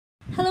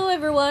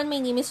everyone, my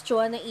name is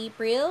Joanna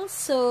April.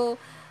 So,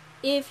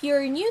 if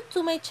you're new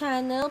to my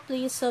channel,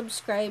 please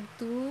subscribe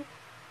to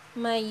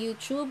my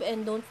YouTube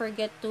and don't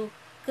forget to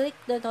click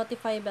the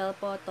notify bell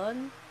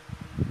button.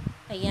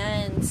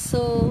 Ayan.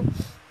 So,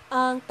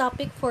 ang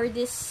topic for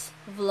this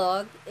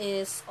vlog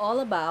is all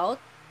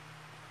about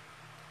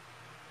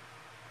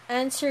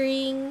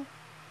answering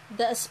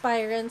the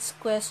aspirants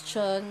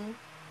question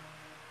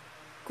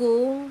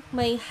kung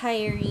may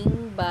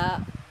hiring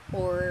ba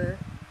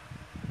or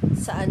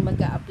saan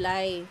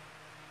mag-a-apply.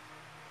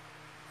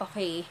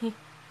 Okay.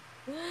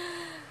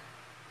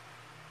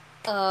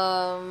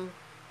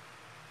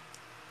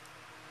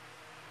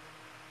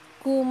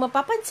 Kung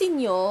mapapansin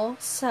nyo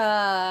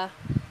sa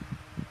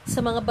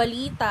mga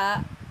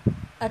balita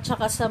at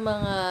saka sa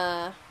mga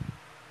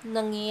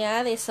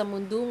nangyayari sa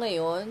mundo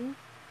ngayon,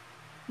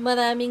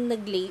 maraming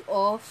nag-lay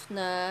off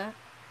na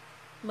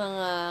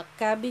mga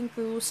cabin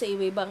crew sa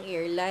iba-ibang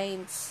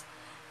airlines.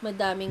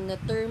 Madaming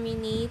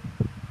na-terminate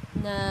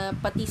na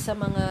pati sa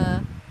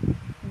mga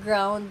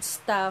ground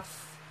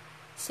staff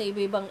sa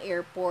iba-ibang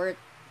airport.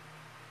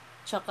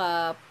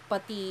 Tsaka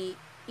pati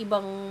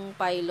ibang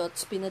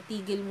pilots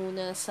pinatigil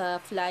muna sa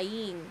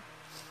flying.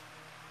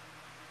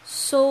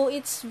 So,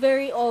 it's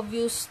very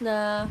obvious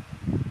na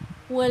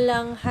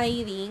walang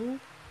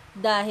hiring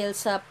dahil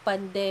sa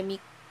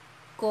pandemic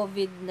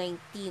COVID-19.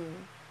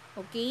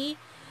 Okay?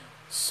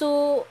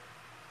 So,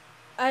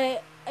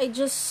 I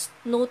just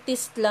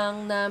noticed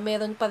lang na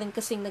meron pa rin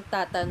kasing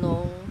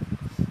nagtatanong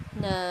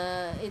na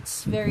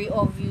it's very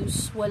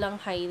obvious walang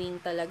hiring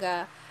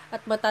talaga.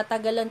 At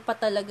matatagalan pa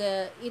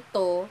talaga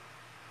ito.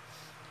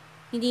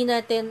 Hindi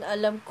natin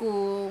alam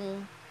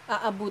kung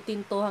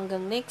aabutin to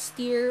hanggang next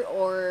year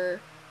or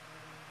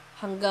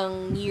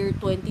hanggang year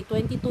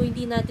 2022.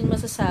 Hindi natin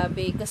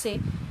masasabi kasi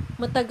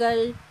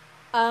matagal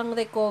ang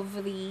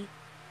recovery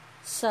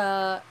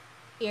sa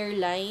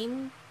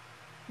airline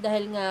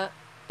dahil nga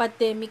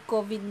pandemic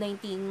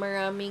COVID-19,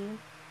 maraming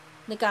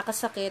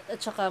nagkakasakit at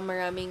saka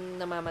maraming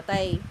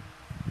namamatay.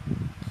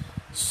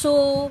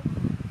 So,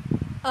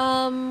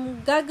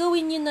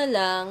 gagawin nyo na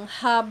lang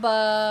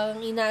habang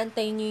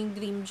inaantay nyo yung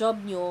dream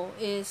job nyo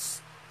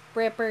is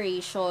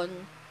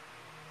preparation.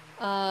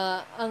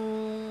 Ang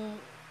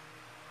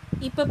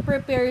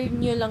ipaprepare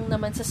nyo lang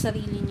naman sa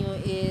sarili nyo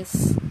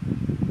is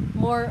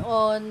more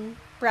on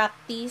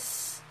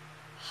practice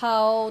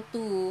how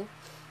to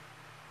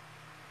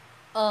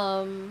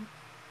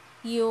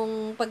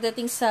yung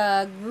pagdating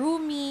sa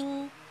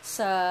grooming,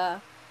 sa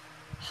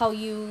how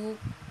you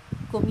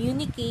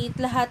communicate,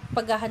 lahat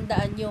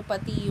paghahandaan nyo,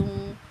 pati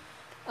yung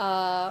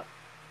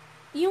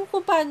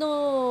kung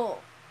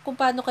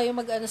paano kayo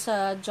mag-ano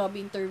sa job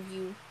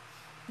interview.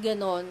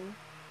 Ganon.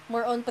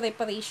 More on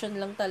preparation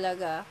lang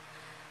talaga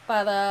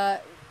para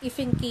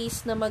if in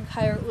case na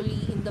mag-hire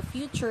uli in the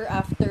future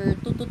after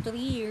 2 to 3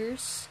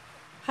 years,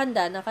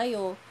 handa na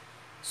kayo.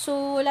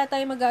 So, wala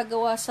tayong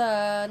magagawa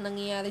sa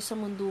nangyayari sa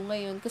mundo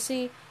ngayon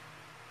kasi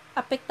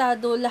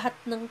apektado lahat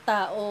ng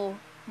tao,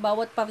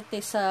 bawat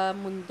parte sa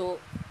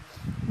mundo,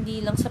 hindi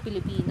lang sa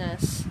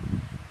Pilipinas.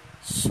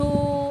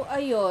 So,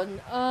 ayun,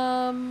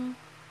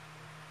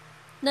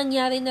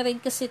 nangyari na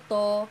rin kasi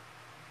to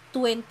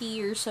 20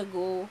 years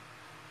ago.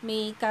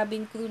 May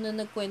cabin crew na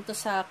nagkwento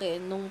sa akin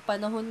nung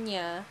panahon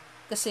niya,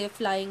 kasi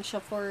flying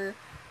siya for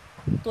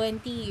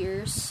 20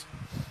 years.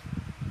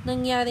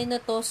 Nangyari na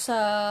to sa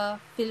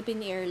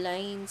Philippine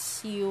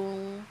Airlines,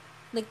 yung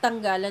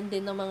nagtanggalan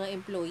din ng mga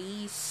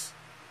employees.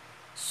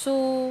 So,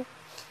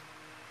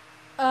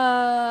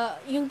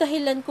 yung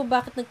dahilan ko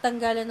bakit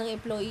nagtanggalan ng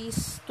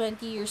employees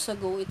 20 years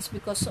ago, it's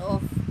because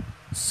of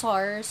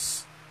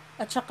SARS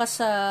at saka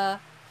sa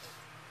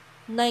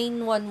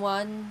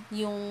 911,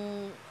 yung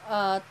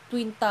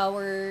Twin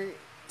Tower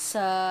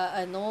sa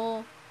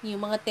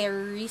yung mga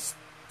terrorist,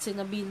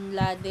 sina Bin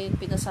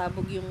Laden,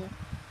 pinasabog yung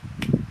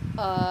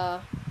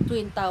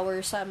Twin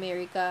Tower sa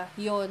Amerika.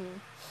 Yun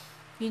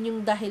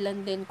yung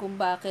dahilan din kung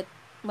bakit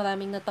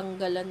maraming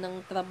natanggalan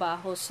ng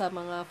trabaho sa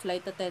mga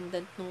flight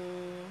attendant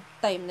nung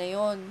time na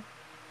yon.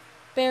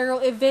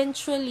 Pero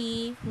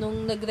eventually,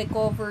 nung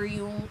nag-recover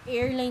yung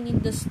airline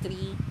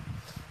industry,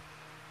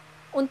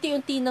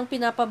 unti-unti nang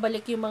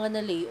pinapabalik yung mga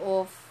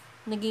na-layoff.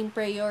 Naging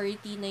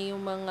priority na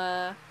yung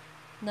mga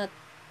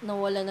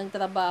nawala ng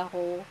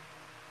trabaho.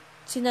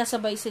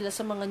 Sinasabay sila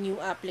sa mga new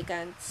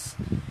applicants.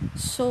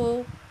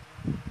 So,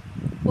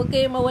 huwag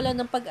kayo mawala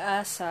ng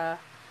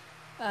pag-asa.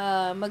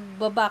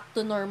 Magba-back to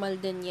normal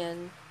din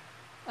yan.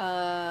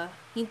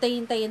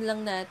 Hintay-hintayin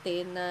lang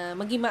natin na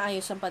maging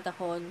maayos ang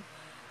panahon.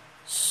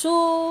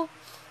 So,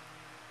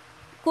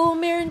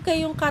 kung meron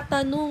kayong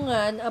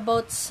katanungan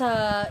about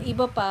sa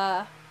iba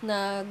pa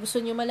na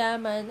gusto nyo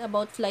malaman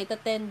about flight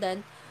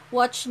attendant,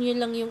 watch nyo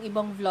lang yung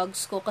ibang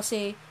vlogs ko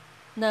kasi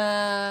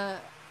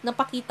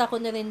napakita ko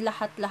na rin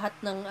lahat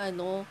ng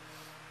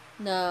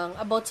ng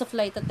about sa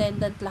flight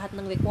attendant, lahat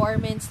ng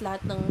requirements,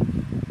 lahat ng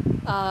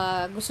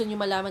gusto nyo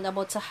malaman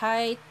about sa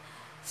height,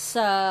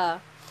 sa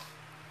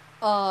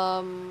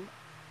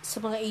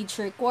mga age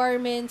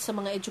requirements, sa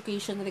mga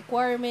education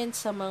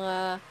requirements, sa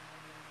mga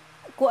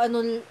kung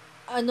ano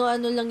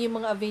ano-ano lang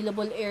yung mga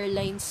available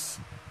airlines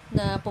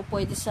na po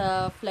pwede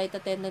sa flight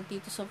attendant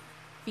dito sa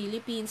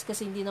Philippines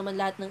kasi hindi naman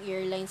lahat ng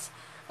airlines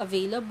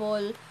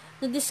available.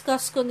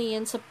 Na-discuss ko na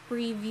yan sa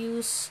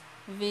previous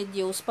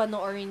videos.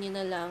 Panoorin nyo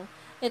na lang.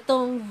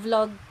 Itong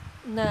vlog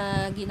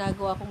na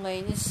ginagawa ko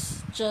ngayon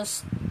is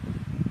just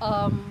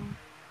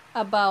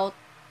about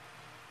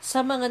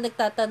sa mga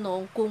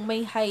nagtatanong kung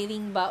may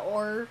hiring ba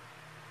or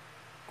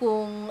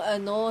kung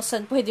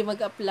saan pwede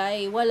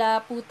mag-apply.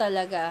 Wala po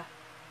talaga.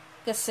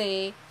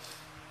 Kasi,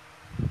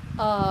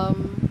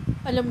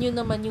 alam nyo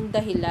naman yung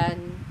dahilan.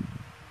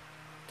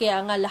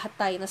 Kaya nga lahat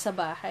tayo nasa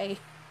bahay.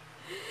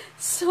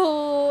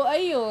 So,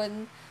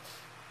 ayun.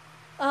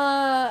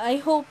 I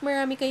hope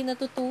marami kayo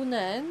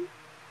natutunan.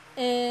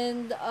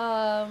 And,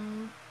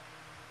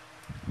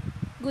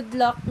 good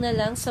luck na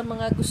lang sa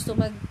mga gusto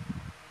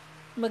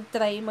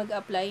mag-try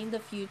mag-apply in the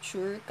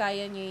future.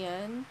 Kaya nyo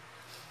yan.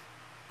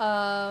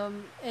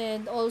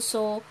 And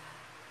also,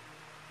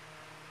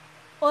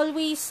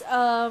 always,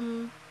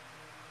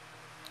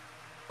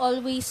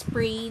 always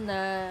pray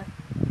na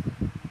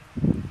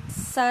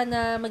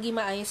sana maging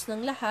maayos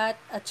ng lahat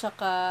at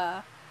saka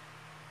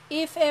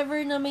if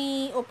ever na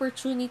may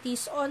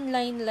opportunities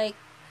online like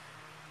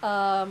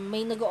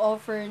may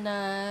nag-offer na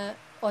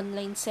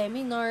online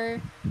seminar,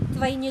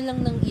 try nyo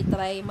lang nang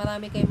itry.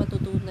 Marami kayong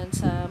matutunan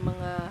sa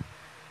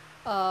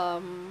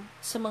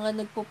mga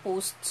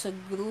nagpo-post sa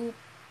group,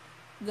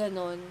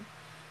 ganon.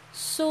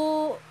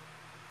 So,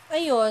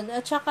 ayun,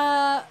 at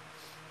saka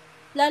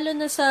lalo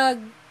na sa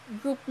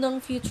group ng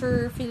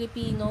Future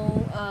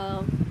Filipino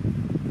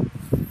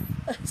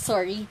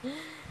sorry,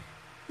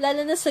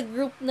 lalo na sa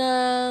group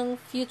ng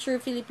Future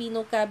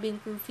Filipino Cabin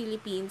Crew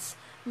Philippines,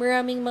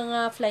 maraming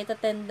mga flight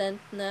attendant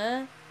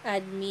na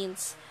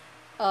admins.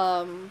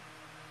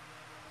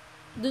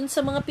 Dun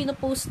sa mga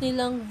pinopost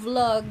nilang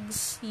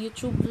vlogs,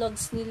 YouTube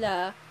vlogs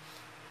nila,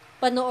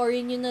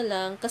 panoorin nyo na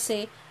lang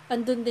kasi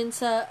andun din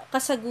sa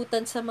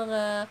kasagutan sa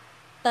mga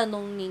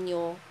tanong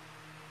ninyo.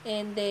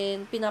 And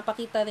then,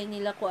 pinapakita rin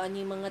nila kung ano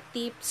yung mga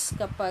tips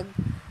kapag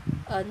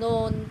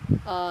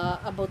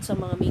about sa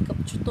mga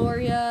makeup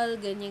tutorial,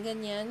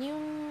 ganyan-ganyan.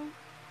 Yung,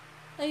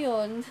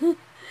 ayun.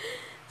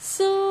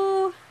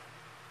 So,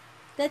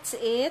 that's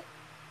it.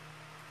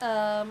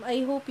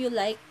 I hope you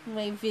like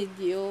my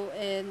video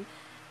and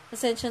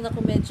pasensya na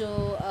kung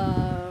medyo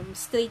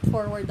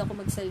straightforward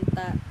ako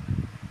magsalita.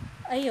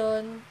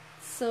 Ayun.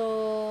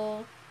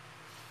 So,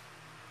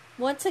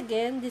 once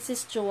again, this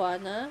is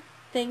Joanna.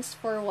 Thanks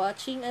for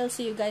watching. I'll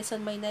see you guys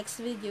on my next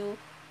video.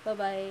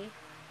 Bye-bye.